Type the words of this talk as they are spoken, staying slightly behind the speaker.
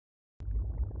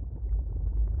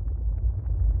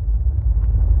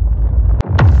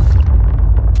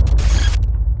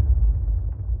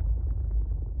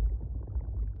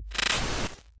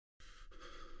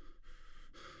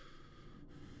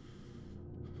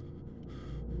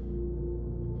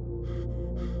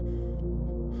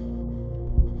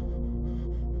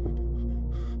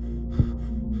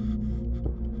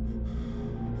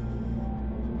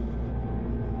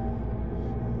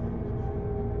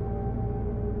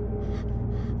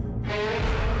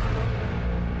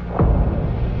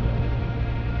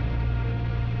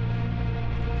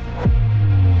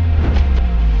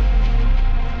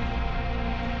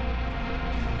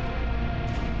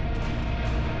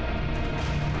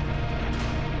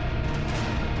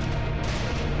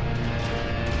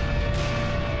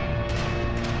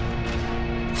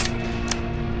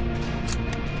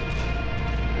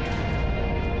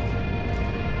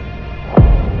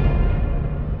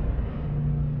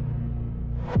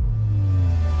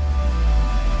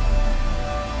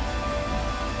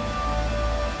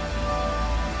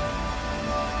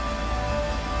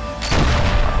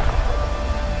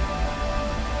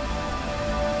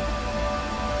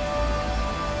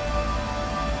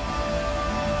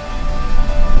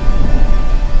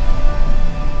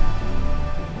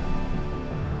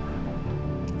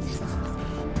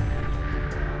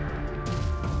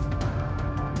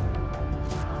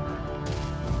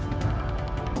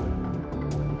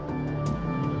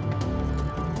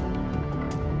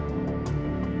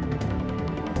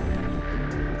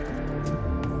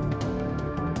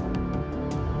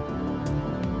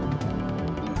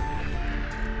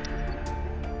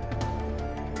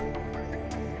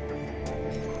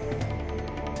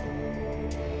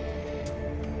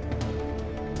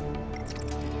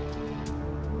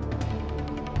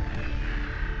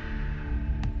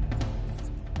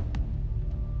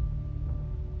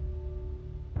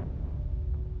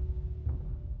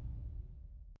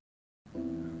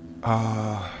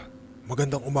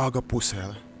Magandang umaga po, sir.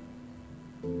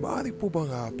 Maaari po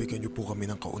bang bigyan niyo po kami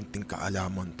ng kaunting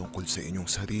kaalaman tungkol sa inyong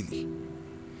sarili?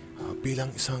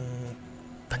 Bilang isang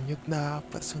tanyag na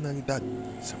personalidad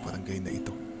sa barangay na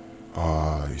ito.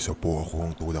 Isa po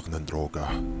akong tulak ng droga.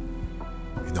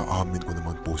 Inaamin ko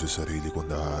naman po sa sarili ko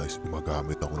na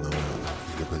gumagamit ako ng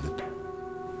illegal na...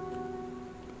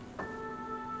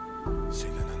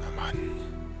 Sila na naman.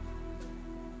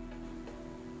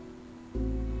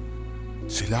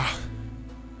 Sila?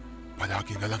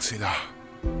 Palagi na lang sila.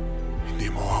 Hindi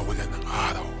mawawalan ng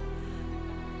araw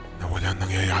na walang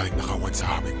nangyayaring nakawan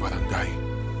sa aming barangay.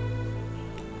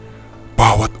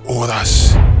 Bawat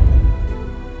oras.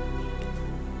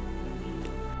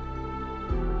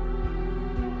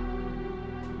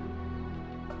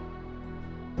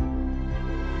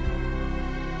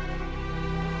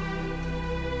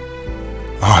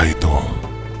 Ito.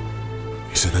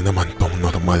 Isa na naman tong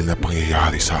normal na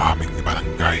pangyayari sa aming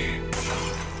barangay.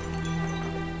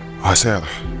 Sir.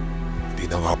 Hindi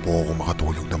na nga po ako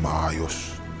makatulog na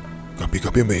maayos.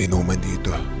 Gabi-gabi may inuman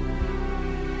dito.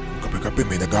 Gabi-gabi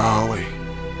may nag-aaway.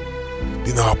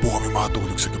 Hindi na nga po kami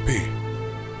makatulog sa gabi.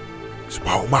 Sa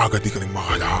umaga di ka rin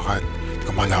makalakad. Di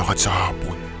ka malakad sa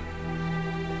hapon.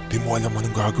 Di mo alam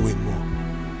anong gagawin mo.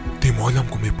 Di mo alam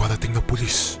kung may parating na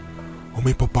pulis o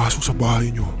may papasok sa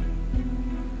bahay nyo.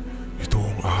 Ito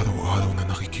ang araw-araw na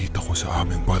nakikita ko sa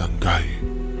aming barangay.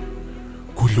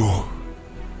 Gulo.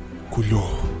 Gulo.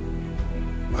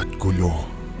 At gulo.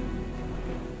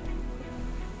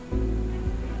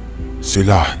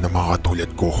 Sila na mga katulad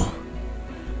ko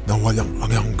na walang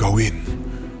angang gawin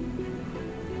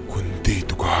kundi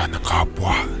tugahan ng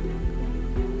kapwa.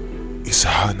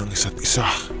 Isahan ng isa't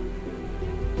isa.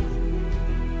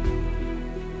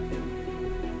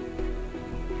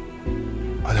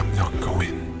 Alam niyang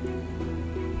gawin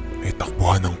ay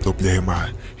takbuhan ng problema,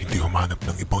 hindi humanap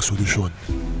ng ibang solusyon.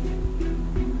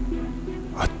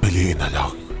 At piliin na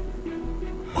lang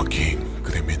maging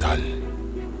kriminal.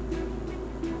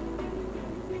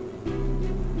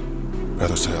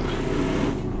 Pero sir,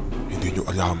 hindi niyo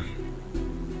alam,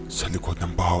 sa likod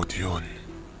ng bawat yun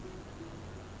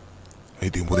ay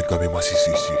di mo rin kami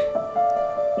masisisi.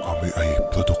 Kami ay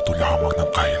produkto lamang ng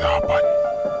kahirapan.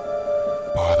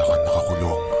 Para kang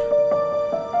nakakulong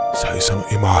sa isang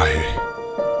imahe,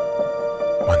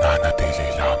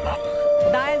 mananatili lamang.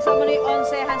 Dahil sa umunoy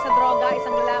onsehan sa droga,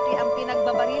 isang lalaki ang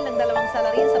pinagbabaril ng 2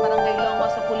 salarin sa Barangay Longo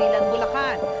sa Pulilan,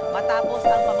 Bulacan. Matapos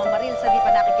ang pamamaril sa di pa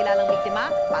nakikilalang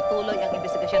biktima, patuloy ang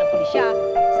investigasyon ng pulisya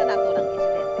sa naturang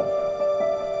insidente.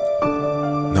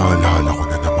 Naalala ko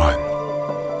na naman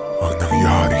ang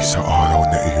nangyari sa araw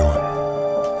na iyon.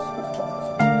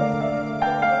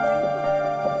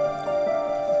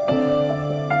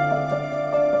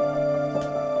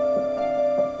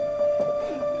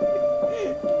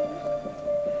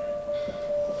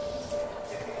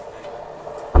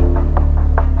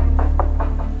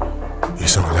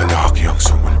 Isang lalaki ang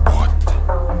sumulpot.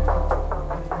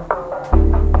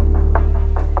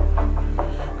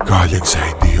 Galing sa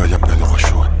hindi alam na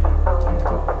lokasyon.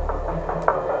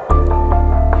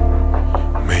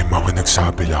 May mga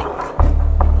nagsabi lang,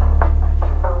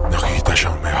 nakita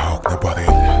siyang may hawak na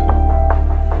baril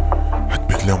at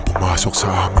biglang pumasok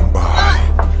sa aming bahay.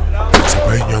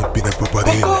 Sabay niyang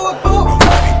pinagbabaril ang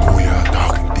aking kuya at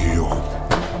aking tiyo.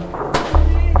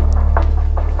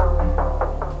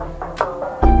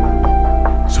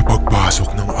 Sa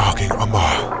pagpasok ng aking ama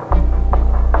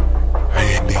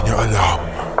ay hindi niya alam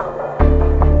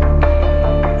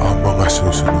ang mga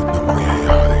susunod na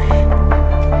mangyayari.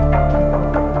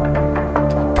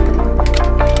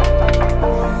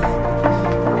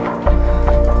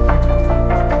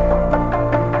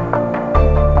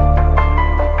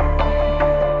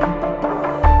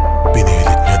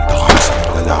 Pinilit niyang takasan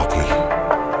ng lalaki.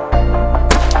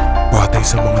 Batay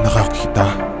sa mga nakakita,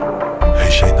 ay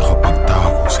siya'y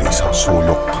nakapagtago sa isang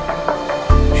sulok.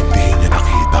 Hindi niya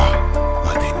nakita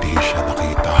at hindi siya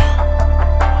nakita.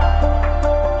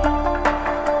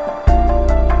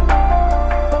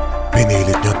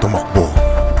 Pinilit niyang tumakbo.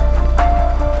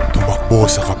 Tumakbo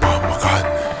sa kapahamakan.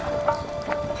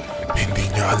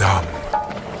 Hindi niya alam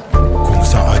kung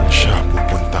saan siya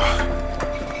pupunta.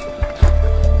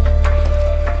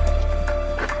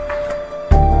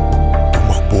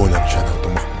 Tumakbo lang siya ng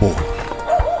tumakbo.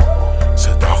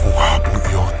 Sa dakong hapong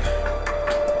iyon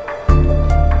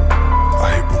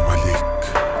ay bumalik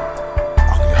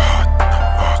ang lahat ng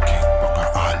aking mga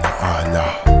alaala.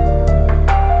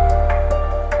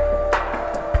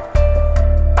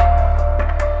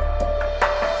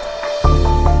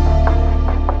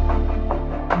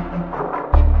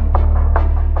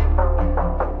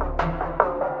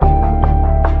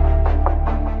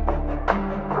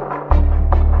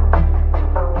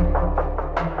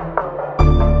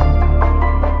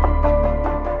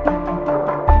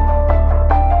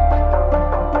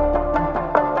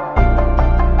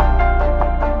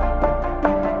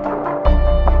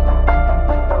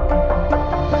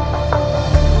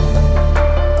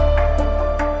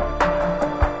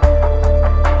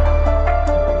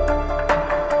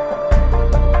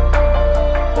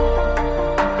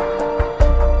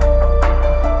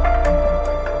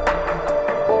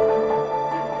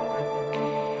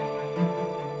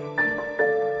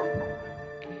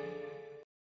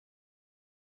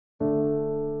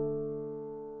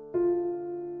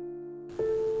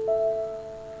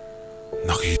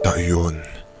 Nakita iyon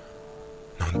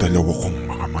ng dalawa kong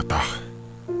mga mata.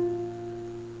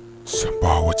 Sa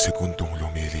bawat segundong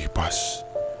lumilipas,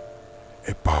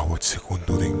 bawat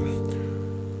segundo ring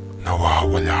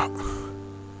nawawala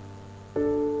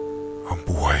ang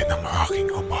buhay ng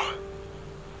aking ama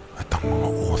at ang mga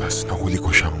oras na huli ko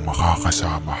siyang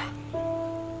makakasama.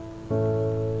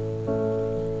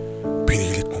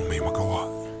 Pinilit kong may magawa.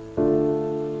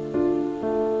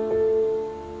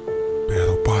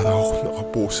 Pero para ako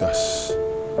nakapusas.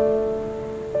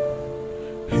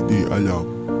 Hindi alam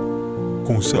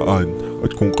kung saan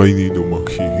at kung kanino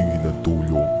maghihingi ng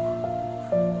tulong.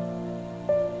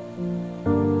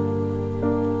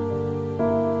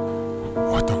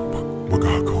 At ang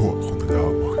magagawa ko na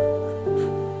lamang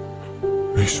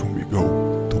ay sumigaw,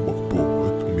 tumakbo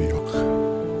at umiyak.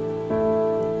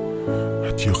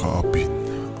 At yakapin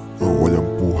ang walang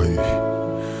buhay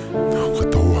na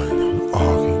katawan ng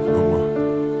aking ama.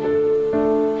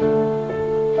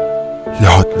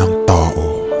 Lahat ng tao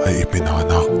ay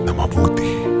ipinanak na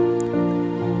mabuti.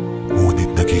 Ngunit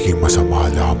nagiging masama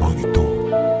lamang ito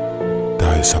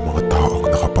dahil sa mga taong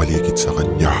nakapaligid sa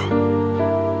kanya.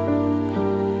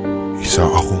 Isa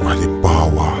akong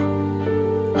halimbawa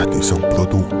at isang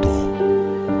produkto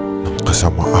ng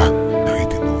kasamaan